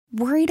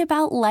Worried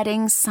about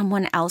letting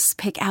someone else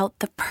pick out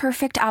the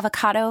perfect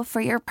avocado for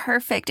your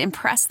perfect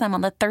impress them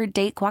on the third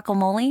date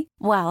guacamole?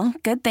 Well,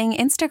 good thing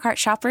Instacart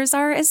shoppers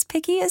are as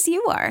picky as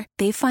you are.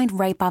 They find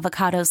ripe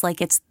avocados like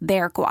it's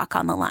their guac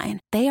on the line.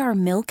 They are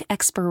milk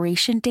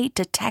expiration date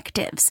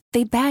detectives.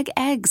 They bag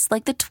eggs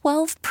like the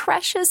 12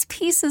 precious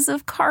pieces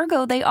of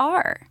cargo they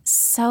are.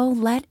 So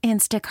let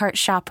Instacart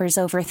shoppers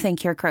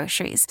overthink your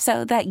groceries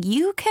so that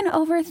you can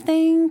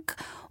overthink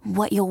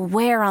what you'll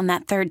wear on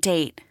that third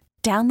date.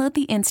 Download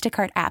the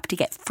Instacart app to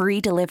get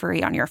free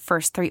delivery on your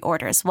first 3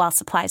 orders while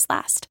supplies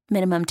last.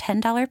 Minimum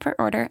 $10 per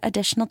order.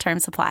 Additional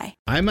terms apply.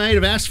 I might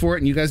have asked for it,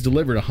 and you guys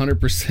delivered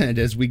 100%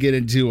 as we get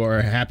into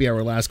our happy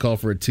hour last call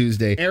for a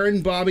Tuesday.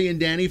 Aaron, Bobby, and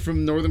Danny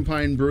from Northern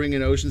Pine Brewing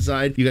in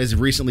Oceanside. You guys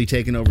have recently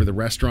taken over the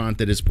restaurant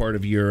that is part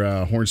of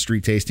your Horn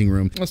Street tasting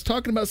room. I was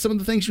talking about some of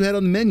the things you had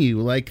on the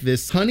menu, like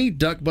this honey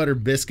duck butter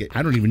biscuit.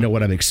 I don't even know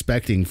what I'm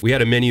expecting. We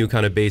had a menu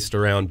kind of based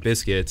around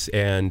biscuits,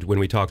 and when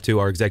we talked to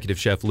our executive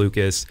chef,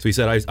 Lucas, so he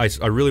said,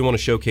 I really want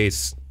to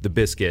showcase the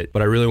biscuit,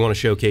 but I really want to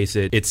showcase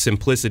its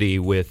simplicity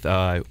with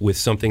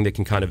something that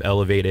can kind of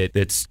elevate it.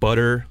 It's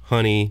butter,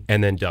 honey,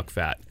 and then duck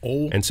fat.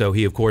 Oh. And so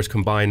he, of course,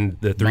 combined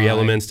the 3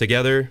 elements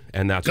together,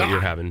 and that's what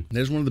you're having.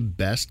 There's one of the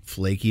best,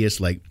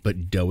 flakiest,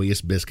 but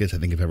doughiest biscuits I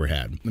think I've ever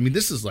had. I mean,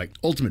 this is like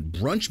ultimate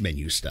brunch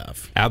menu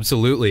stuff.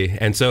 Absolutely.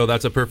 And so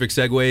that's a perfect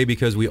segue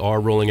because we are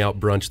rolling out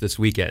brunch this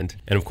weekend.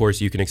 And of course,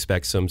 you can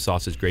expect some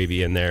sausage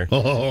gravy in there.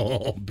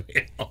 Oh,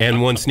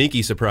 and one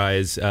sneaky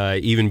surprise,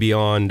 even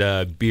beyond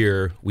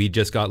beer, we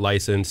just got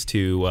licensed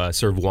to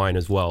serve wine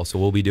as well. So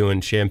we'll be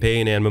doing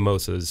champagne and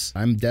mimosas.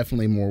 I'm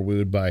definitely more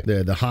wooed by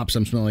the hops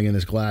I'm smelling in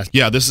this glass.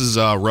 Yeah, this is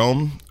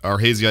Rome, our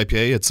hazy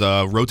IPA. It's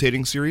a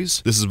rotating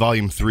series. This is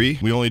volume 3.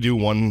 We only do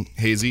one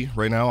hazy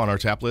right now on our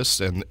tap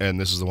list, and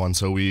this is the one.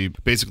 So we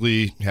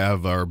basically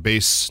have our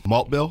base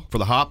malt bill for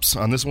the hops.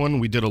 On this one,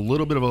 we did a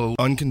little bit of an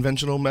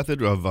unconventional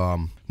method of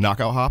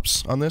knockout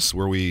hops on this,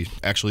 where we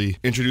actually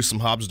introduced some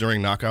hops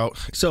during knockout.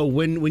 So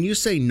when you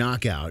say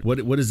knockout,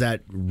 what does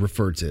that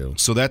refer to?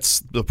 So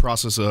that's the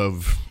process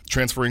of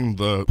transferring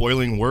the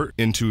boiling wort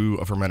into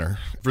a fermenter.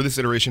 For this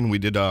iteration, we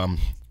did a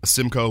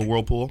Simcoe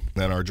Whirlpool,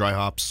 and our dry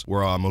hops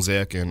were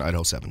Mosaic and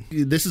Idaho 7.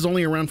 This is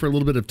only around for a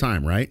little bit of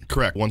time, right?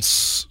 Correct.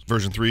 Once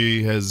version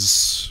 3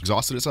 has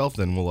exhausted itself,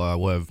 then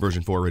we'll have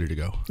version 4 ready to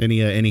go.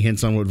 Any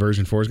hints on what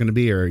version 4 is going to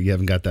be, or you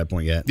haven't got that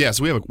point yet? Yeah,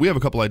 so we have a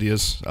couple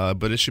ideas,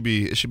 but it should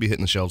be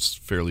hitting the shelves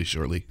fairly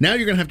shortly. Now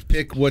you're going to have to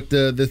pick what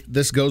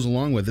this goes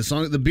along with.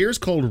 The beer's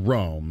called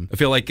Rome. I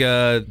feel like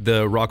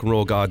the rock and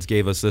roll gods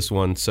gave us this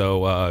one,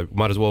 so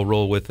might as well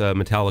roll with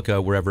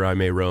Metallica wherever I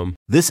may roam.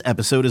 This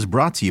episode is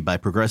brought to you by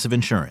Progressive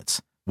Insurance.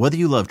 Whether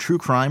you love true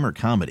crime or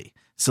comedy,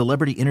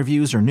 celebrity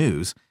interviews or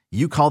news,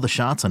 you call the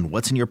shots on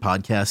what's in your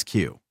podcast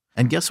queue.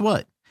 And guess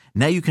what?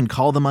 Now you can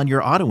call them on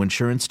your auto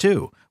insurance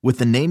too with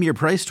the Name Your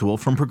Price tool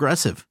from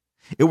Progressive.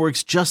 It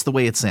works just the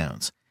way it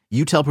sounds.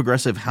 You tell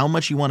Progressive how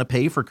much you want to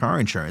pay for car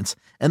insurance,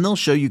 and they'll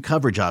show you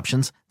coverage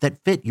options that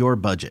fit your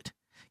budget.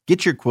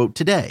 Get your quote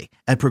today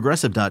at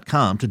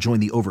Progressive.com to join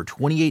the over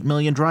 28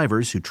 million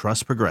drivers who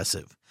trust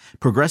Progressive.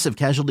 Progressive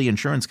Casualty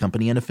Insurance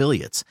Company and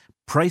Affiliates.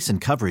 Price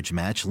and coverage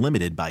match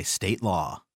limited by state law.